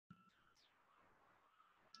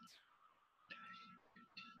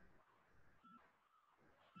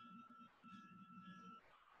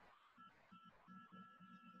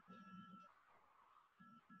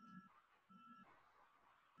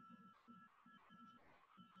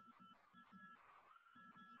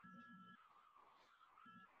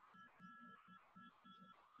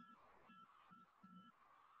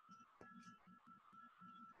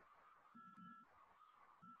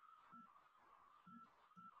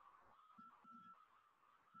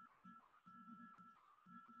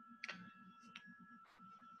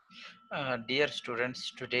Dear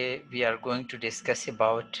students, today we are going to discuss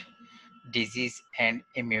about disease and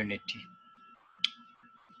immunity.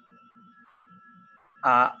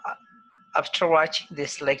 Uh, After watching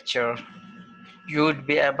this lecture, you would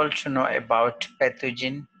be able to know about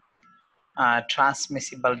pathogen,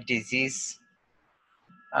 transmissible disease,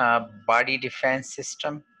 body defense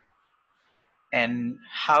system, and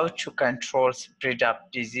how to control spread of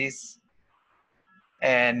disease.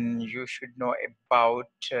 And you should know about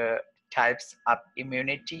types of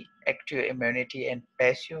immunity, active immunity and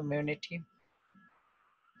passive immunity,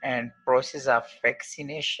 and process of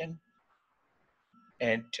vaccination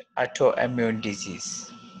and autoimmune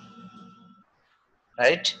disease.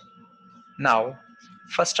 Right? Now,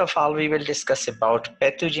 first of all, we will discuss about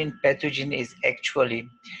pathogen. Pathogen is actually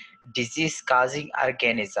disease causing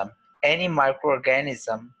organism, any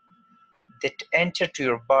microorganism that enter to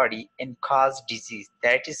your body and cause disease,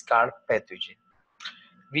 that is called pathogen.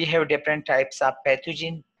 We have different types of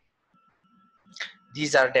pathogen.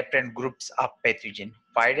 These are different groups of pathogen: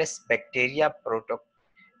 virus, bacteria,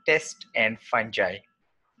 protist, and fungi.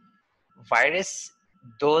 Virus,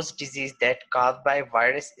 those disease that caused by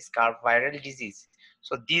virus is called viral disease.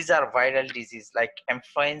 So these are viral disease like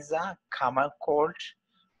influenza, common cold,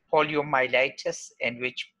 poliomyelitis, in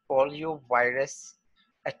which poliovirus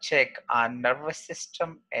attack on nervous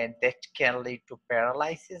system and that can lead to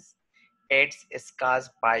paralysis. AIDS is caused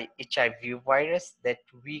by HIV virus that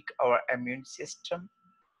weak our immune system,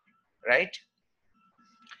 right?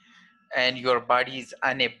 And your body is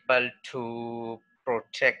unable to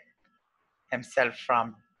protect himself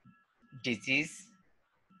from disease.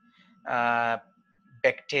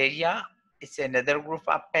 Bacteria is another group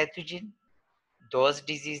of pathogen. Those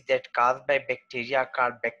disease that caused by bacteria are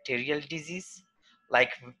called bacterial disease.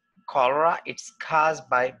 Like cholera, it's caused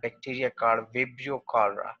by bacteria called Vibrio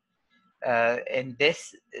cholera. And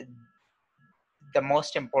this, the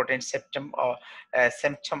most important symptom of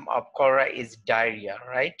cholera is diarrhea,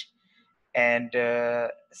 right? And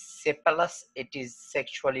syphilis, it is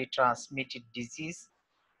sexually transmitted disease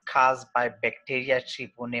caused by bacteria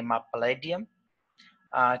Treponema pallidum.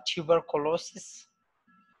 Tuberculosis,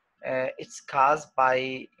 it's caused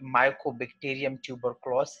by Mycobacterium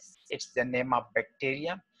tuberculosis. It's the name of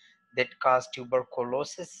bacteria that cause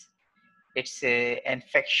tuberculosis. It's an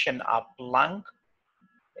infection of lung.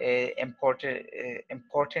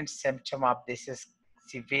 Important symptom of this is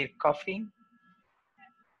severe coughing.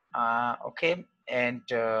 Okay, and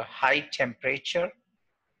high temperature,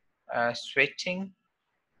 sweating.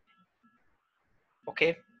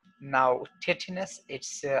 Okay, now tetanus,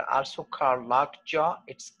 it's also called lockjaw.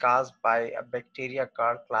 It's caused by a bacteria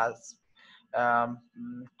called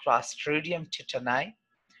Clostridium tetani,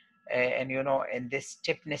 and you know, and this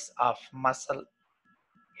stiffness of muscle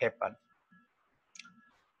happen.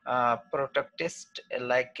 Protoctist,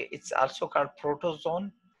 like it's also called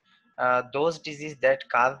protozoan. Those diseases that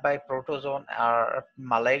caused by protozoan are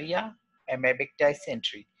malaria, amoebic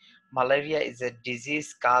dysentery. Malaria is a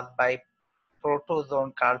disease caused by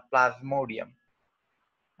protozoan called Plasmodium,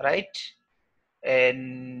 right?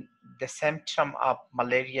 And the symptom of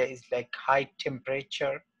malaria is like high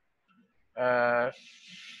temperature, uh,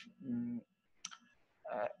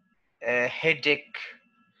 headache,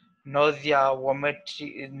 nausea,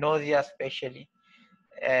 nausea especially,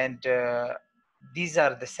 and these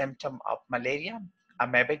are the symptoms of malaria.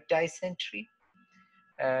 Amoebic dysentery,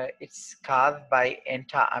 it's caused by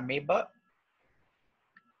enta-amoeba,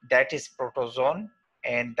 that is protozoan,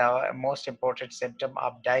 and the most important symptom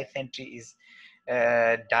of dysentery is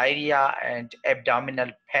diarrhea and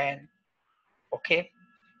abdominal pain. Okay,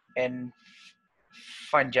 and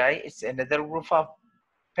fungi is another group of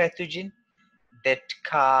pathogen that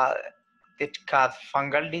cause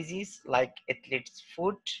fungal disease like athlete's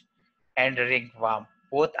foot and ringworm.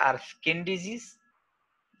 Both are skin disease.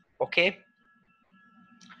 Okay,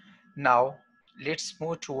 now let's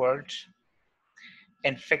move towards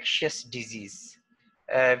infectious disease.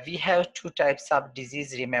 We have two types of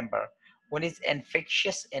disease, remember. One is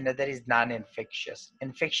infectious, another is non-infectious.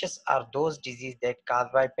 Infectious are those diseases that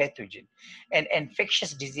caused by pathogen. And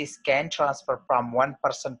infectious disease can transfer from one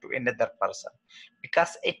person to another person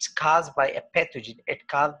because it's caused by a pathogen, it's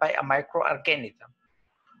caused by a microorganism.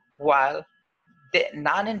 While the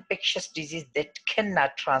non-infectious disease that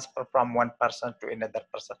cannot transfer from one person to another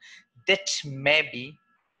person, that may be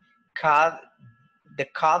caused, the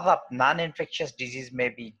cause of non-infectious disease may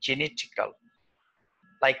be genetical,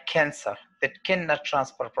 like cancer, that cannot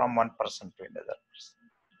transfer from one person to another person,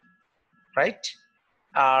 right?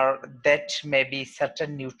 Or that may be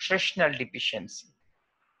certain nutritional deficiency.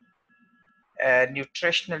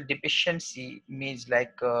 Nutritional deficiency means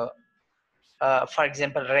like For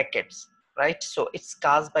example, rickets, right? So it's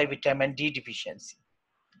caused by vitamin D deficiency.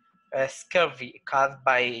 Scurvy caused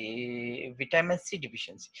by vitamin C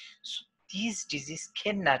deficiency. So these diseases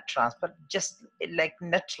cannot transfer, just like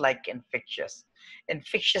not like infectious.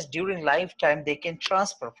 Infectious during lifetime, they can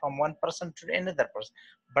transfer from one person to another person,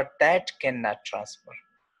 but that cannot transfer,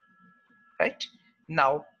 right?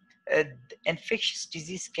 Now, infectious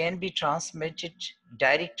disease can be transmitted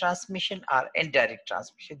direct transmission or indirect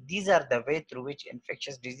transmission. These are the way through which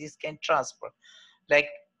infectious disease can transfer. Like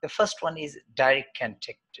the first one is direct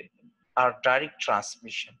contact or direct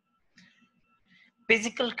transmission.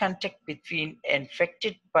 Physical contact between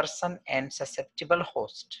infected person and susceptible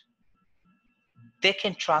host. They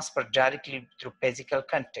can transfer directly through physical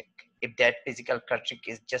contact. If that physical contact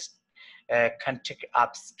is just contact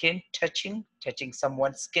of skin touching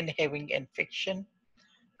someone's skin having infection,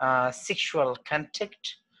 sexual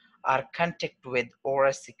contact, or contact with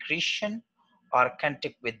oral secretion, or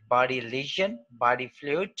contact with body lesion, body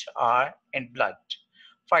fluid, or in blood.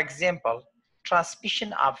 For example,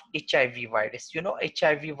 transmission of HIV virus. You know,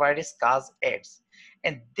 HIV virus causes AIDS,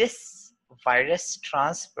 and this virus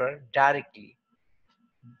transfer directly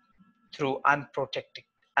through unprotected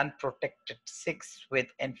sex with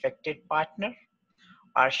infected partner,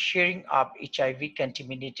 or sharing of HIV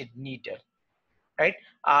contaminated needle, right?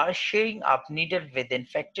 Or sharing of needle with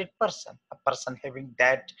infected person, a person having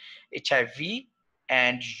that HIV,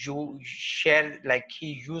 and you share, like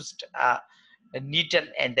he used a needle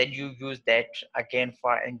and then you use that again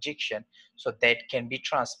for injection, so that can be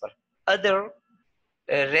transferred. Other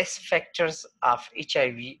risk factors of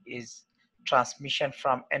HIV is transmission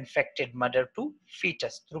from infected mother to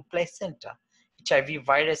fetus through placenta. HIV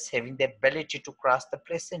virus having the ability to cross the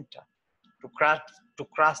placenta, to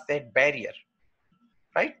cross that barrier,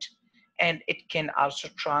 right? And it can also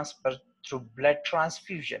transfer through blood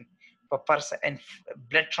transfusion. For person and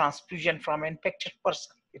blood transfusion from infected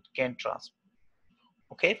person, it can transfer.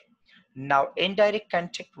 Okay. Now, indirect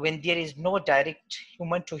contact, when there is no direct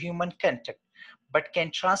human to human contact, but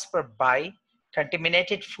can transfer by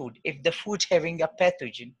contaminated food. If the food having a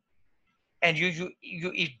pathogen and you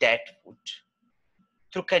eat that food,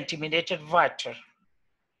 through contaminated water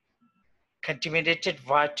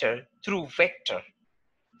through vector.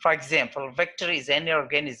 For example, vector is any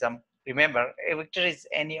organism. Remember, a vector is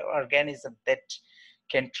any organism that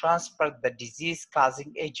can transfer the disease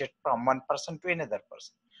causing agent from one person to another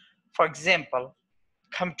person. For example,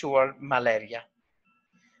 come to our malaria.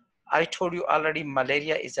 I told you already,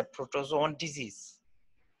 malaria is a protozoan disease,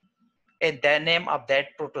 and the name of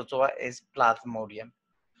that protozoa is plasmodium.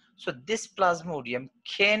 So this plasmodium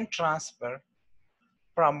can transfer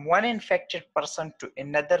from one infected person to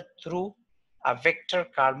another through a vector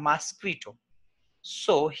called mosquito.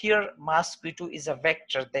 So here mosquito is a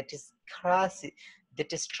vector that is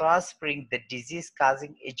transferring the disease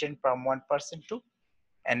causing agent from one person to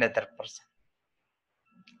another person,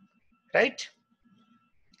 right?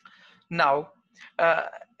 Now, uh,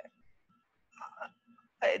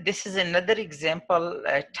 this is another example,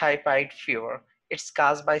 typhoid fever. It's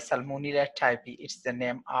caused by Salmonella typhi. It's the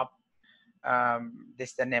name of this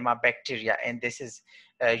is the name of bacteria, and this is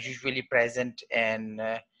usually present in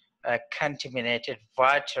contaminated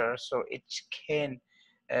water. So uh,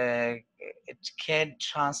 it can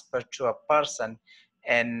transfer to a person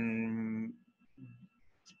and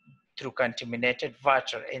through contaminated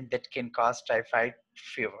water, and that can cause typhoid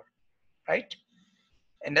fever, right?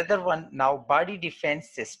 Another one now, body defense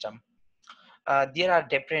system. There are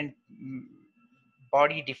different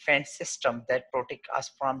body defense system that protect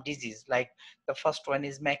us from disease. Like the first one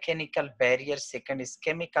is mechanical barrier, second is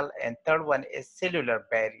chemical, and third one is cellular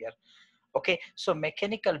barrier. Okay, so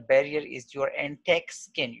mechanical barrier is your intact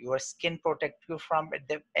skin. Your skin protect you from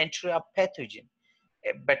the entry of pathogen.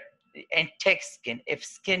 But intact skin, if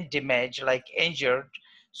skin damage, like injured,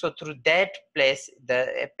 so through that place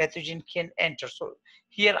the pathogen can enter. So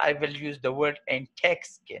here I will use the word intact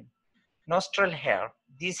skin. Nostril hair,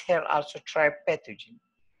 these hair also trap pathogen.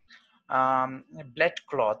 Blood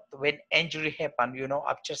clot, when injury happen,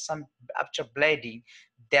 after bleeding,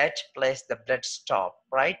 that place the blood stop,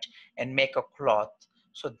 right, and make a clot.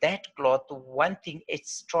 So that clot, one thing, it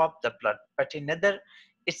stop the blood, but another,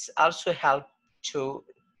 it's also help to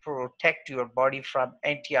protect your body from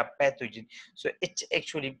entry of pathogen. So it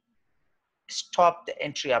actually stop the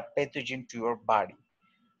entry of pathogen to your body,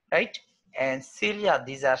 right? And cilia,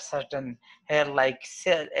 these are certain hair-like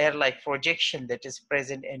projection that is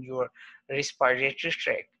present in your respiratory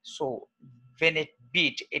tract. So when it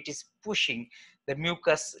beat, it is pushing the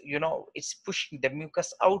mucus, it's pushing the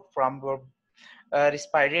mucus out from your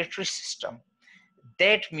respiratory system.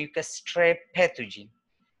 that mucus trap pathogen.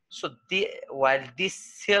 So while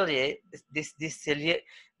this hair-like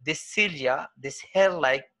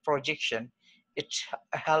projection, it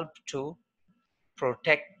help to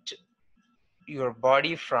protect your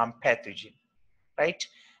body from pathogen, right?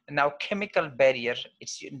 Now chemical barrier,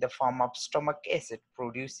 it's in the form of stomach acid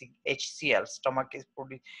producing HCl. Stomach is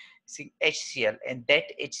producing HCl, and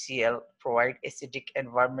that HCl provide acidic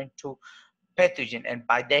environment to pathogen, and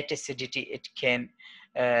by that acidity it can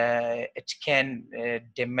damage,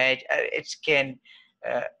 it can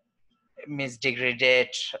uh, means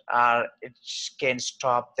degrade, or it can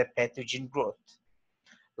stop the pathogen growth.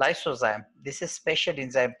 Lysozyme, this is special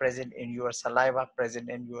enzyme present in your saliva, present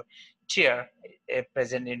in your tear,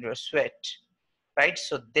 present in your sweat, right?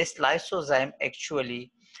 So this lysozyme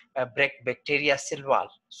actually break bacteria cell wall.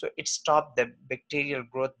 So it stops the bacterial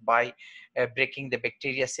growth by breaking the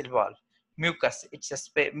bacteria cell wall. Mucus, it's a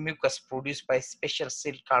mucus produced by special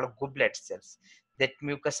cell called goblet cells. That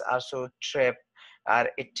mucus also trap, or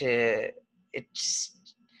it uh,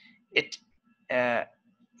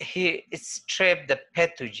 it's trap the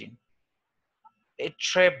pathogen. It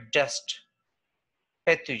trap dust,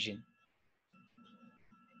 pathogen,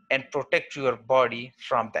 and protect your body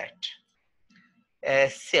from that.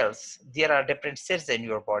 Cells, there are different cells in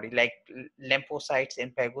your body like lymphocytes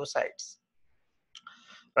and phagocytes,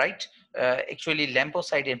 right? Actually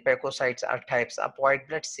lymphocyte and phagocytes are types of white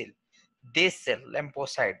blood cell. This cell,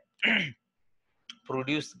 lymphocyte,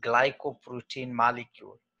 produce glycoprotein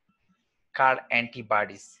molecule called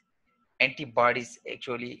antibodies. Antibodies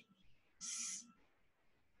actually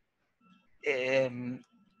um,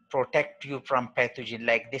 protect you from pathogen.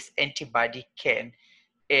 Like this antibody can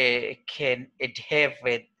adhere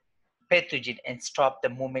with pathogen and stop the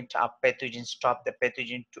movement of pathogen, stop the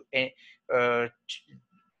pathogen to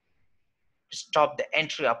stop the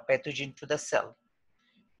entry of pathogen to the cell.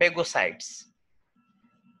 Phagocytes,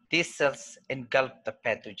 these cells engulf the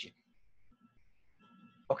pathogen.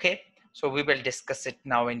 Okay, so we will discuss it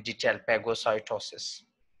now in detail, phagocytosis.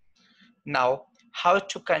 Now, how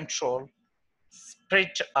to control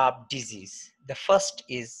spread of disease. The first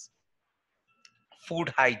is food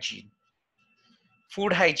hygiene.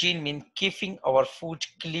 Food hygiene means keeping our food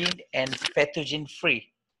clean and pathogen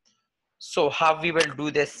free. So how we will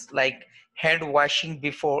do this, like hand washing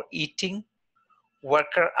before eating.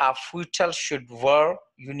 Worker of hotel should wear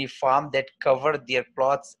uniform that cover their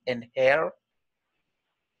clothes and hair.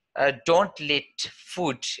 Don't let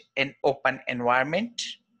food in open environment.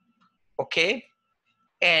 Okay,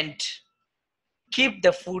 and keep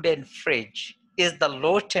the food in fridge. Is the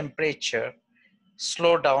low temperature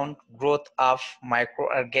slow down growth of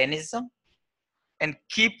microorganism, and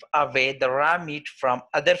keep away the raw meat from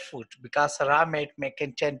other food because raw meat may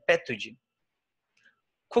contain pathogen.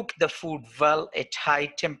 Cook the food well at high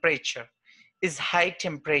temperature. Is high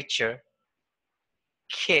temperature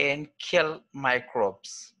can kill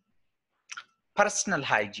microbes. Personal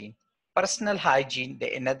hygiene. Personal hygiene,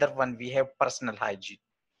 the another one we have personal hygiene.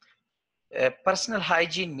 Personal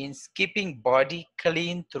hygiene means keeping body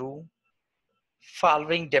clean through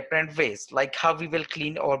following different ways, like how we will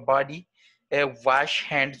clean our body. Wash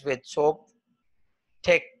hands with soap,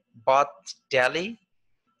 take bath daily,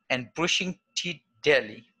 and brushing teeth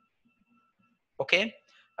daily. Okay,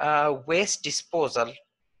 waste disposal.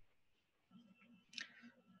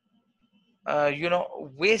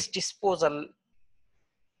 Waste disposal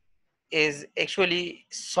is actually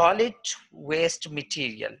solid waste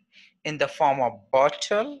material in the form of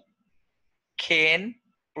bottle, can,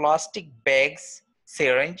 plastic bags,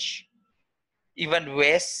 syringe, even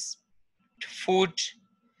waste food.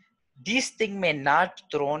 These things may not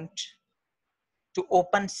thrown to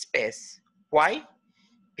open space. Why?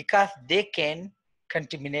 Because they can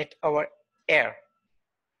contaminate our air.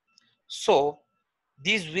 So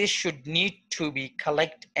these waste should need to be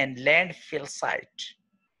collected and landfill site.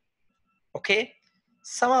 Okay,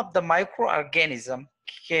 some of the microorganisms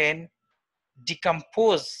can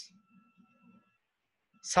decompose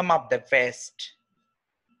some of the waste,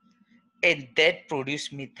 and that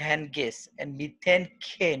produce methane gas, and methane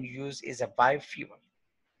can use as a biofuel.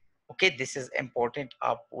 Okay, this is important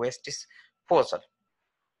of waste disposal.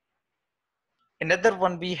 Another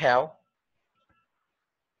one we have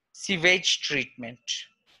sewage treatment.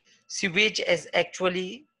 Sewage is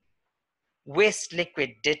actually waste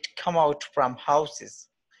liquid that come out from houses,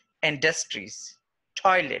 industries,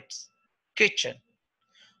 toilets, kitchen.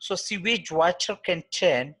 So sewage water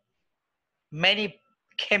contain many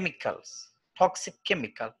chemicals, toxic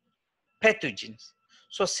chemical, pathogens.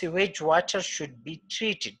 So sewage water should be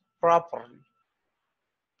treated properly.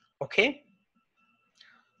 Okay.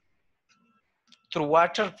 through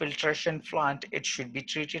water filtration plant, it should be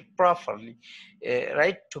treated properly,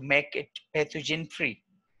 right, to make it pathogen free.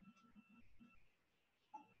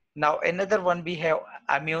 Now another one, we have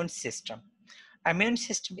immune system. Immune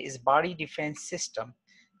system is body defense system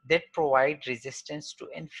that provide resistance to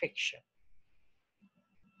infection.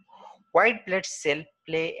 White blood cell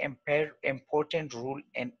play important role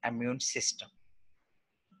in immune system.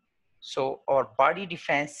 So our body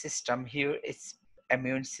defense system here is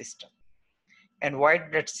immune system, and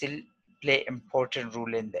white blood cell play important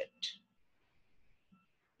role in that,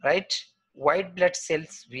 right? White blood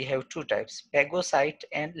cells, we have two types, phagocyte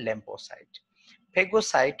and lymphocyte.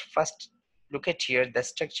 Phagocyte, first look at here, the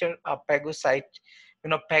structure of phagocyte.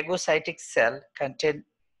 Phagocytic cell contain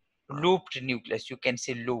looped nucleus. You can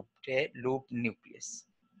see looped, looped nucleus,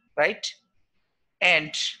 right?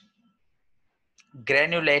 And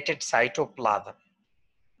granulated cytoplasm.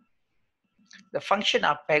 The function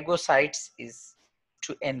of phagocytes is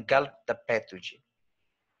to engulf the pathogen.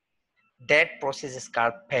 That process is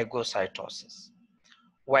called phagocytosis.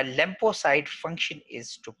 While lymphocyte function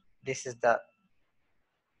is to, this is the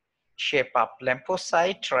shape of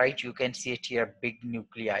lymphocyte, right? You can see it here, big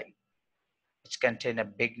nuclei, which contain a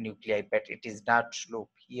big nuclei, but it is not loop.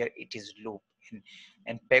 Here it is loop.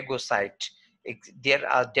 And phagocyte, there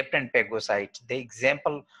are different phagocytes.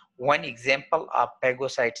 One example of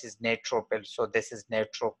phagocytes is neutrophil. So this is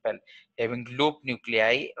neutrophil having loop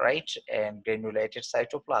nuclei, right, and granulated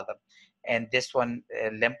cytoplasm. And this one,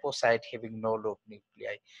 lymphocyte, having no loop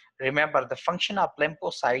nuclei. Remember, the function of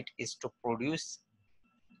lymphocyte is to produce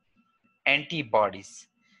antibodies.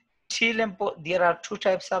 There are two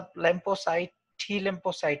types of lymphocyte, T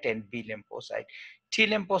lymphocyte and B lymphocyte. T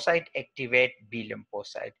lymphocyte activate B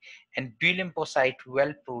lymphocyte, and B lymphocyte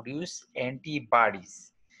will produce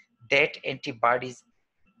antibodies. That antibodies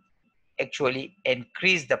actually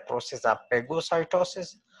increase the process of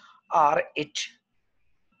phagocytosis, or it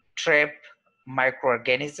trap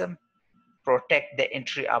microorganism, protect the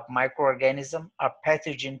entry of microorganism or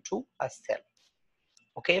pathogen to a cell.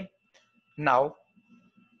 Okay, now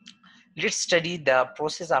let's study the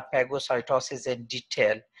process of phagocytosis in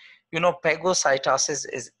detail. Phagocytosis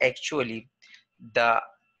is actually the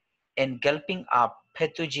engulfing of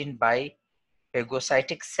pathogen by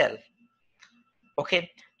phagocytic cell. Okay,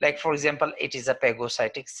 like for example, it is a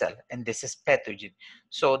phagocytic cell and this is pathogen.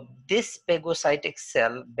 So this phagocytic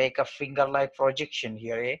cell make a finger-like projection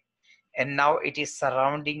here, and now it is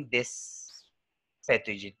surrounding this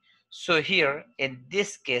pathogen. So here in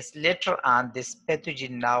this case, later on, this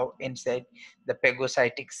pathogen now inside the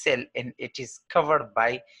phagocytic cell, and it is covered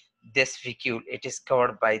by this vacuole. It is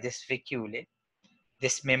covered by this vacuole,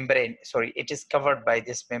 this membrane. Sorry, it is covered by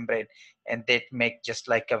this membrane, and that make just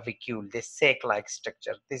like a vacuole, this sac-like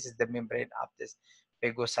structure. This is the membrane of this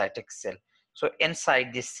phagocytic cell. So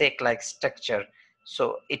inside this sac-like structure,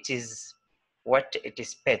 so it is what? It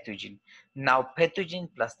is pathogen. Now pathogen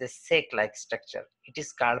plus the sac-like structure, it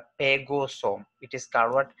is called phagosome. It is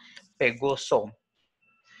called what? Phagosome.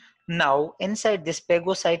 Now inside this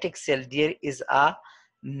phagocytic cell, there is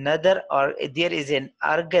there is an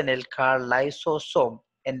organelle called lysosome,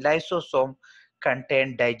 and lysosome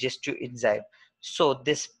contain digestive enzyme. So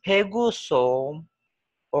this phagosome,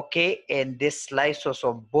 okay, and this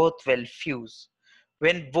lysosome both will fuse.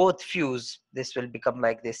 When both fuse, this will become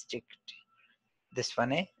like this stick. This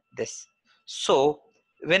one, this. So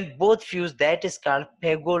when both fuse, that is called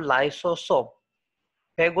phagolysosome.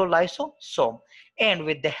 Phagolysosome. And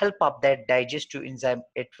with the help of that digestive enzyme,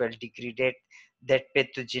 it will degrade that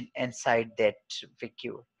pathogen inside that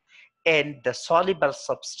vacuole. And the soluble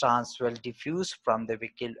substance will diffuse from the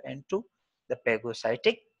vacuole into the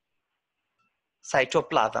phagocytic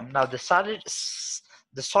cytoplasm. Now the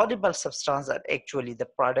soluble substance are actually the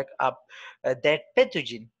product of that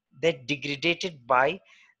pathogen that degraded by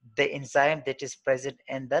the enzyme that is present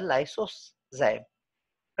in the lysozyme,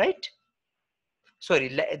 right? Sorry,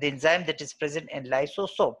 the enzyme that is present in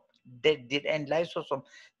lysosome. In lysosome,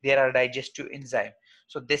 there are digestive enzyme.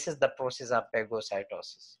 So this is the process of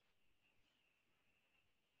phagocytosis.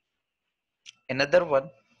 Another one,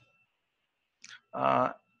 uh,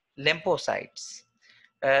 lymphocytes.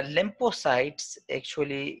 Lymphocytes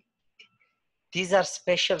actually, these are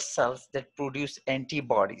special cells that produce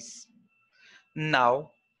antibodies.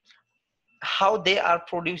 Now, how they are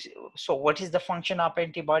produced? So what is the function of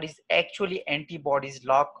antibodies? Actually, antibodies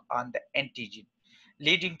lock on the antigen,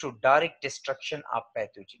 leading to direct destruction of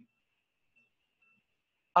pathogen,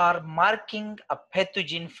 are marking a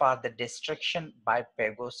pathogen for the destruction by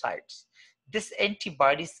phagocytes. These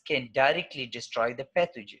antibodies can directly destroy the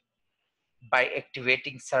pathogen by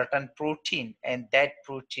activating certain protein, and that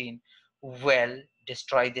protein will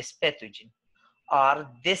destroy this pathogen, or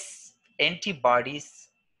this antibodies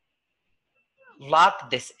lock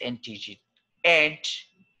this antigen and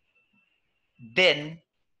then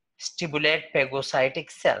stimulate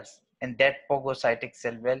phagocytic cells, and that phagocytic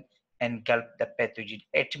cell will engulf the pathogen.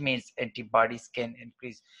 It means antibodies can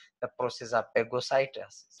increase the process of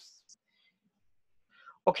phagocytosis.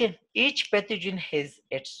 Okay, each pathogen has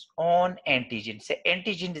its own antigen. So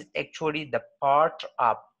antigen is actually the part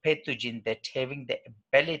of pathogen that having the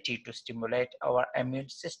ability to stimulate our immune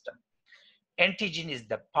system. Antigen is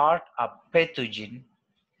the part of pathogen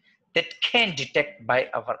that can detect by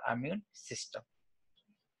our immune system.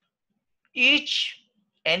 Each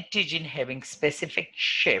antigen having specific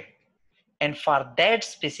shape, and for that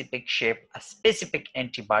specific shape, a specific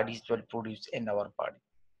antibodies will produce in our body.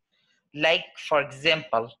 Like for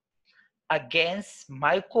example, against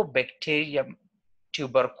Mycobacterium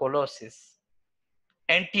tuberculosis,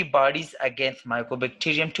 antibodies against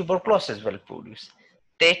Mycobacterium tuberculosis will produce.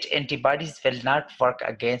 That antibodies will not work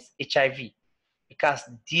against HIV because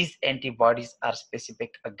these antibodies are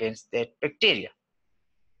specific against that bacteria.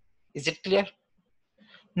 Is it clear?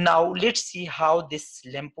 Now let's see how this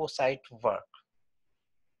lymphocyte work.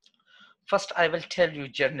 First, I will tell you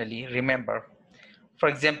generally, remember, for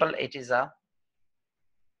example, it is a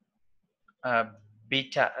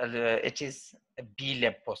beta, it is a B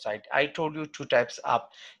lymphocyte. I told you two types of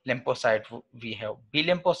lymphocyte we have, B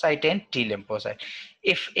lymphocyte and T lymphocyte.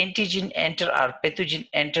 If antigen enter or pathogen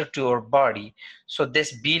enter to your body, so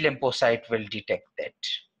this B lymphocyte will detect that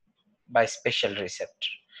by special receptor.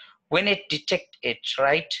 When it detect it,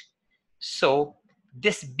 right? So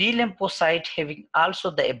this B lymphocyte having also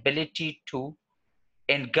the ability to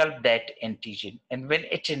engulf that antigen, and when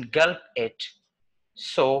it engulf it,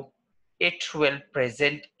 so it will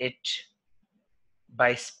present it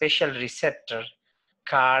by special receptor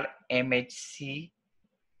called MHC2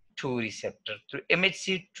 receptor. Through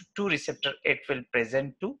MHC2 receptor, it will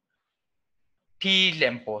present to T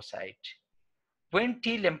lymphocyte. When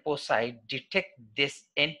T lymphocyte detect this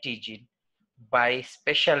antigen by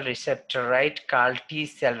special receptor, right, called T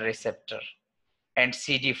cell receptor and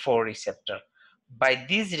CD4 receptor, by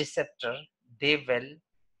these receptor, they will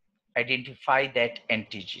identify that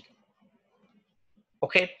antigen.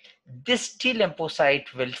 Okay, this T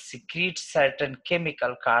lymphocyte will secrete certain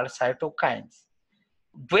chemical called cytokines.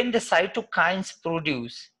 When the cytokines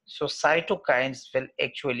produce, so cytokines will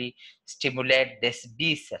actually stimulate this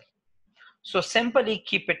B cell. So simply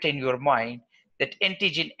keep it in your mind that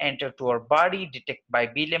antigen enter to our body detected by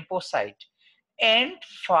B lymphocyte, and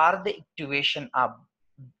for the activation of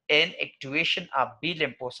B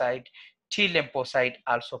lymphocyte, T lymphocyte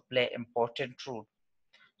also play important role.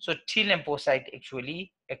 So T lymphocyte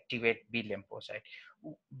actually activate B lymphocyte,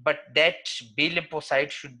 but that B lymphocyte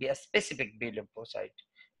should be a specific B lymphocyte,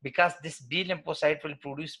 because this B lymphocyte will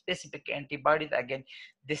produce specific antibodies against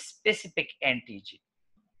this specific antigen.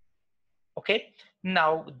 Okay,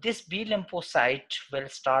 now this B lymphocyte will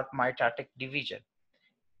start mitotic division,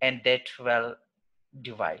 and that will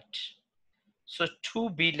divide. So two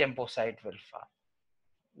B lymphocyte will form,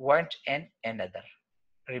 one and another.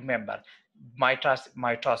 Remember,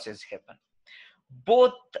 mitosis happen.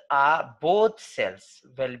 Both cells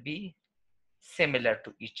will be similar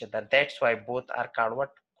to each other. That's why both are called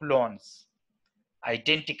what? Clones,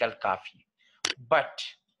 identical copy. But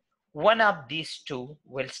one of these two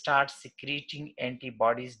will start secreting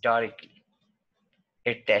antibodies directly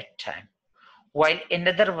at that time, while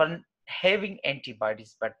another one having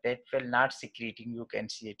antibodies, but that will not secreting. You can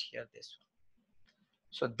see it here, this one.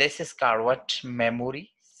 So this is called what? Memory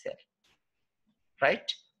cell,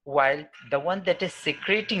 right? While the one that is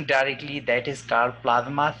secreting directly, that is called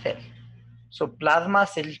plasma cell. So plasma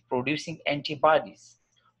cell producing antibodies,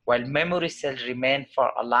 while memory cell remain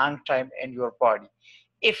for a long time in your body.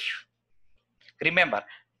 If, remember,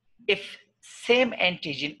 if same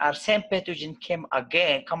antigen or same pathogen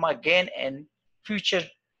come again in future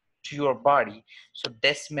to your body, so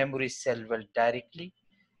this memory cell will directly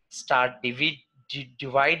start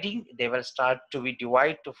dividing. They will start to be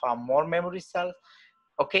divide to form more memory cells,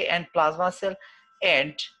 okay, and plasma cell,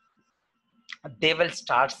 and they will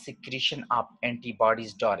start secretion of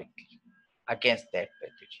antibodies directly against that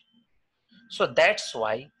pathogen. So that's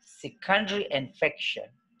why secondary infection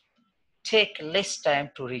take less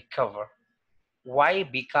time to recover. Why?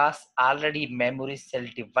 Because already memory cell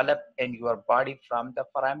develop in your body from the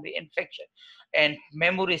primary infection, and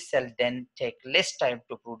memory cell then take less time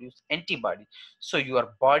to produce antibody. So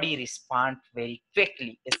your body respond very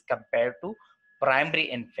quickly as compared to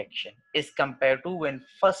primary infection, as compared to when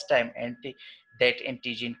first time that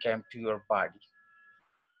antigen came to your body.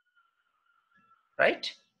 right?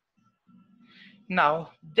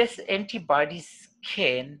 Now, this antibodies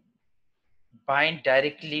can bind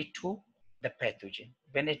directly to the pathogen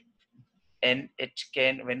when it and it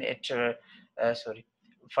can when it sorry,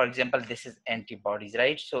 for example, this is antibodies,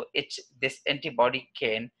 right? So this antibody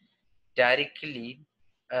can directly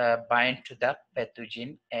bind to the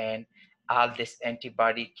pathogen, and all this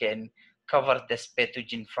antibody can cover this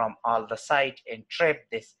pathogen from all the side and trap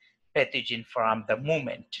this pathogen from the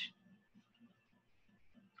movement.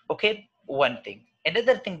 Okay, one thing.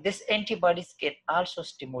 Another thing, this antibodies can also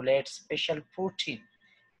stimulate special protein,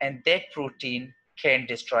 and that protein can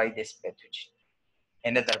destroy this pathogen.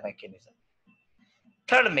 Another mechanism.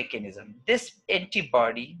 Third mechanism, this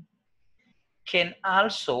antibody can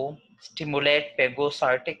also stimulate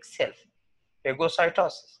phagocytic cell,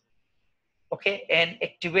 phagocytosis. Okay, and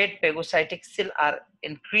activate phagocytic cell or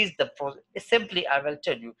increase the process. Simply, I will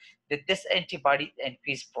tell you that this antibody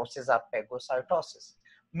increase process of phagocytosis.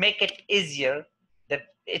 Make it easier that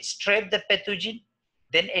it trap the pathogen,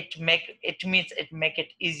 then it means it make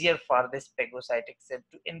it easier for this phagocytic cell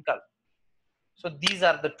to engulf. So these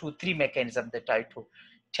are the 2-3 mechanisms that I to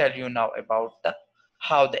tell you now about the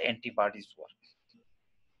how the antibodies work.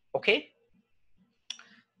 Okay,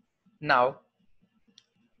 now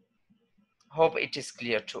hope it is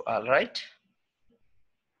clear to all, right?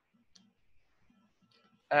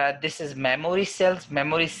 This is memory cells.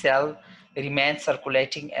 Memory cell remains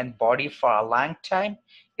circulating in body for a long time.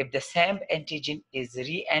 If the same antigen is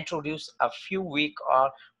reintroduced a few weeks or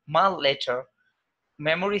month later,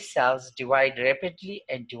 memory cells divide rapidly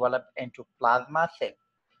and develop into plasma cells.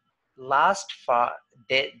 Last for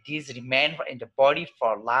these remain in the body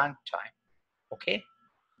for a long time. Okay.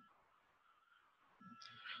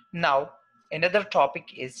 Now another topic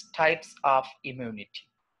is types of immunity.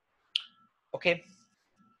 Okay.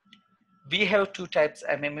 We have two types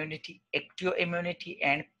of immunity, active immunity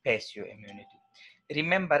and passive immunity.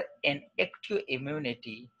 Remember, in active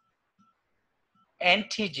immunity,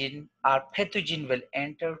 antigen or pathogen will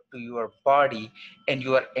enter to your body and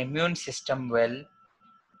your immune system will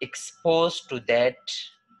expose to that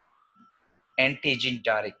antigen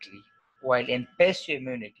directly. While in passive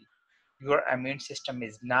immunity, your immune system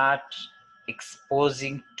is not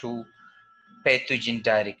exposing to pathogen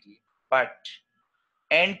directly, but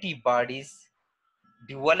antibodies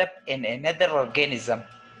develop in another organism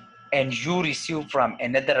and you receive from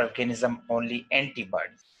another organism only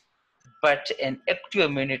antibodies. But in active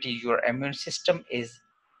immunity, your immune system is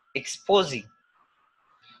exposing.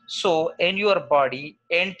 So in your body,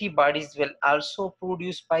 antibodies will also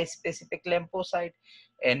produce by specific lymphocyte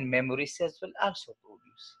and memory cells will also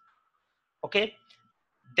produce. Okay,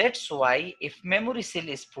 that's why if memory cell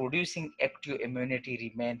is producing, active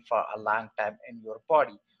immunity remain for a long time in your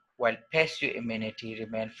body, while passive immunity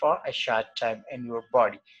remain for a short time in your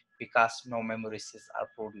body because no memory cells are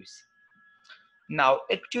producing. Now,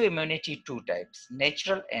 active immunity two types,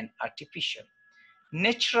 natural and artificial.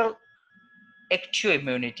 Natural active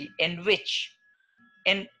immunity in which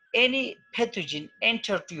in any pathogen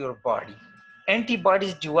enter to your body,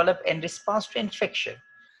 antibodies develop in response to infection.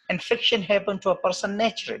 Infection happen to a person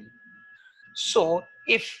naturally. So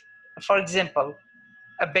if, for example,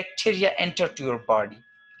 a bacteria enter to your body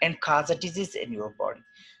and cause a disease in your body,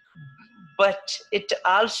 but it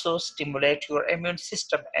also stimulates your immune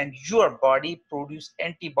system and your body produce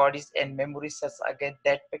antibodies and memory cells against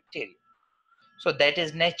that bacteria. So that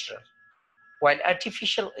is natural. While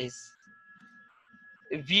artificial is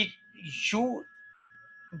we you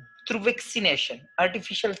through vaccination,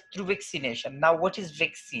 artificial through vaccination. Now what is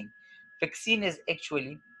vaccine? Vaccine is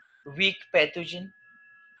actually weak pathogen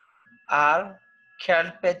or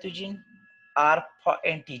killed pathogen or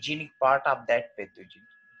antigenic part of that pathogen.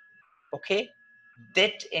 Okay,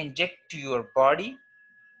 that inject to your body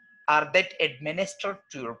or that administered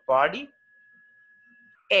to your body,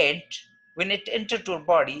 and when it enters your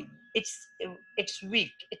body, it's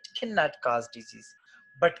weak. It cannot cause disease,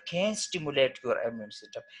 but can stimulate your immune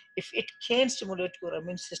system. If it can stimulate your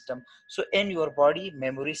immune system, so in your body,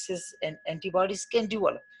 memory cells and antibodies can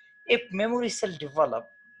develop. If memory cell develop,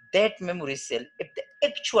 that memory cell, if the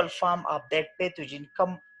actual form of that pathogen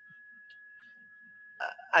come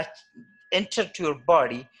uh, enter to your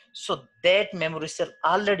body, so that memory cell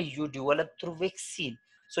already you develop through vaccine,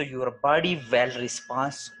 so your body will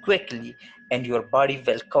respond quickly and your body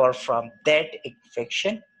will cover from that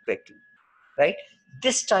infection quickly, right?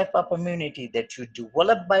 This type of immunity that you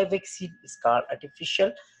develop by vaccine is called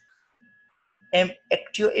artificial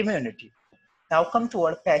active immunity. Now come to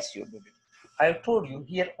our passive immunity. I told you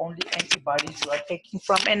here only antibodies you are taking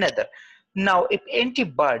from another. Now if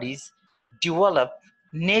antibodies develop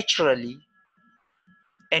naturally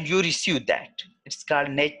and you receive that. It's called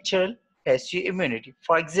natural passive immunity.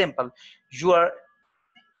 For example, your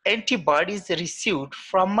antibodies received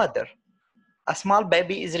from mother. A small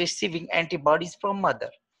baby is receiving antibodies from mother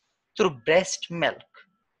through breast milk.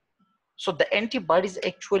 So the antibodies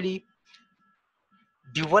actually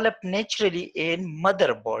develop naturally in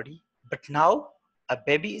mother body, but now a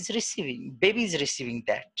baby is receiving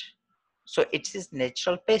that. So it is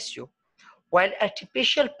natural passive. While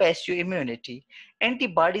artificial passive immunity,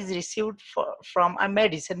 antibodies received from a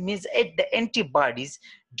medicine means the antibodies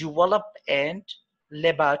developed in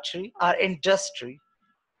laboratory or industry,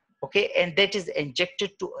 okay, and that is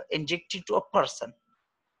injected to a person.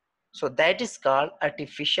 So that is called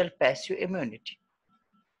artificial passive immunity.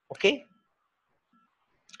 Okay,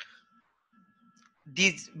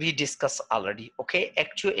 these we discussed already. Okay,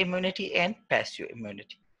 active immunity and passive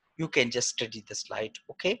immunity. You can just study the slide.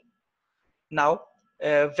 Okay. Now,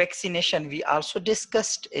 vaccination we also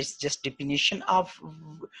discussed. It's just definition of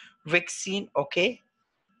vaccine, okay?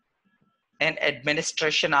 And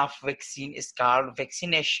administration of vaccine is called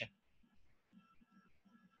vaccination.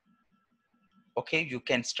 Okay, you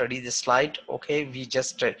can study the slide. Okay, we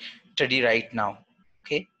just study right now.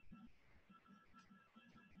 Okay.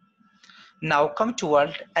 Now come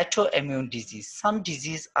toward autoimmune disease. Some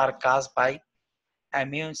disease are caused by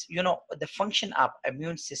immune. You know, the function of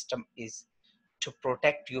immune system is to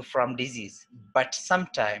protect you from disease, but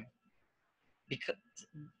sometimes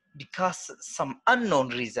because some unknown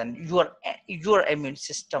reason your immune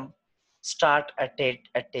system start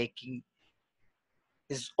attacking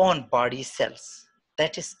his own body cells.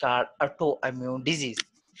 That is called autoimmune disease.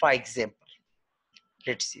 For example,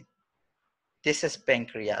 let's see, this is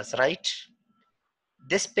pancreas, right?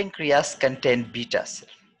 This pancreas contains beta cell,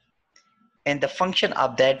 and the function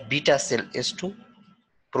of that beta cell is to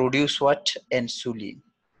produce what? Insulin,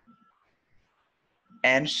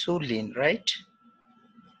 right?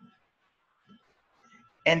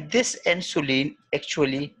 And this insulin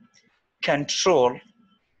actually control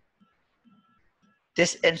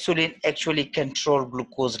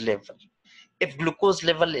glucose level. If glucose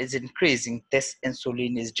level is increasing, this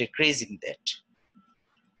insulin is decreasing that.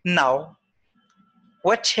 Now,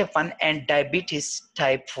 what happens in diabetes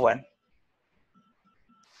type 1?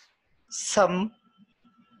 Some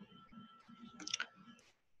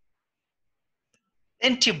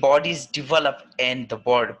antibodies develop in the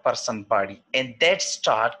person body, and that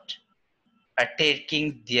start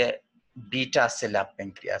attacking the beta cell of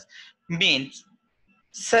pancreas. Means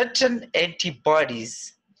certain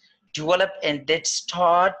antibodies develop and that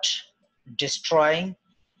start destroying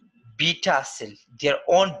beta cell, their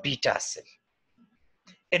own beta cell.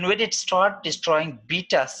 And when it starts destroying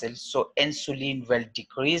beta cells, so insulin will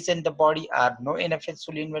decrease in the body, or no enough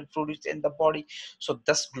insulin will produce in the body, so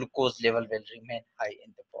thus glucose level will remain high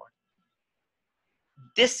in the body.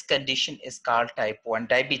 This condition is called type 1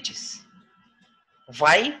 diabetes.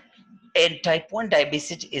 Why? And type 1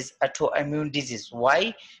 diabetes is autoimmune disease.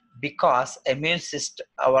 Why? Because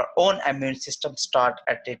our own immune system start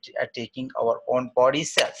attacking our own body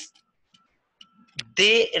cells.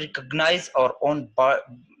 They recognize our own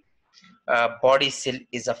body cell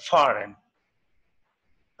is a foreign,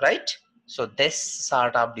 right? So this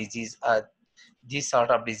sort of disease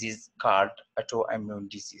called autoimmune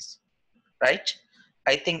disease, right?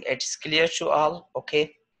 I think it's clear to all.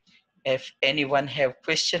 Okay, if anyone have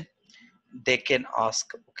question, they can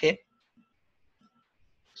ask. Okay,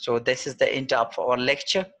 so this is the end of our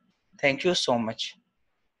lecture. Thank you so much.